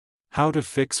How to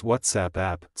fix WhatsApp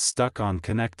app stuck on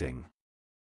connecting.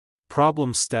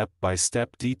 Problem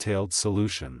step-by-step detailed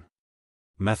solution.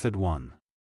 Method 1.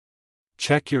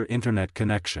 Check your internet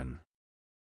connection.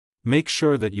 Make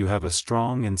sure that you have a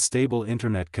strong and stable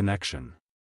internet connection.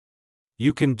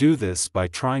 You can do this by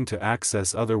trying to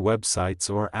access other websites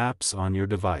or apps on your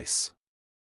device.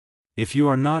 If you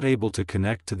are not able to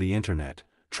connect to the internet,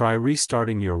 try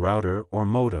restarting your router or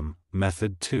modem.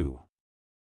 Method 2.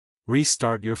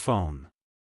 Restart your phone.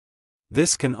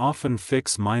 This can often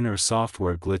fix minor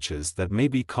software glitches that may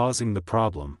be causing the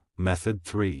problem. Method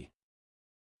 3.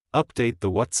 Update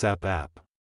the WhatsApp app.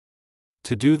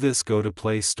 To do this, go to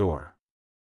Play Store.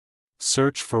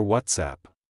 Search for WhatsApp.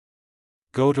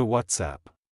 Go to WhatsApp.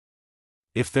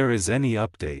 If there is any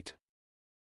update,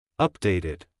 update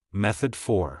it. Method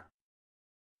 4.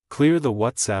 Clear the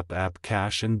WhatsApp app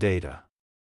cache and data.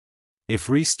 If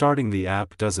restarting the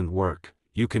app doesn't work,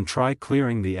 you can try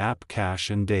clearing the app cache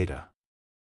and data.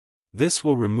 This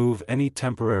will remove any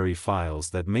temporary files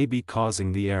that may be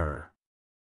causing the error.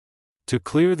 To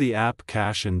clear the app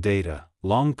cache and data,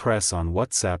 long press on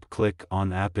WhatsApp, click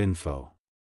on App Info.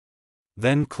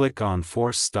 Then click on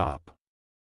Force Stop.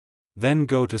 Then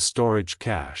go to Storage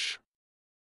Cache.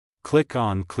 Click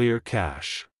on Clear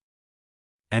Cache.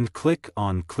 And click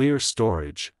on Clear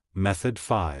Storage. Method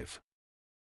 5.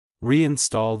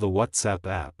 Reinstall the WhatsApp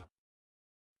app.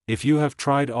 If you have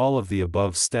tried all of the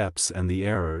above steps and the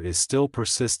error is still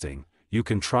persisting, you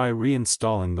can try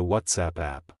reinstalling the WhatsApp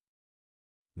app.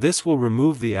 This will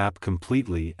remove the app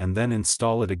completely and then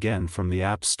install it again from the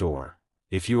App Store.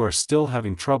 If you are still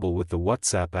having trouble with the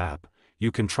WhatsApp app,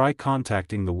 you can try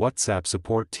contacting the WhatsApp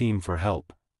support team for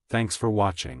help. Thanks for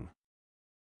watching.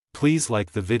 Please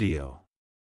like the video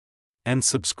and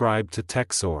subscribe to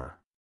TechSor.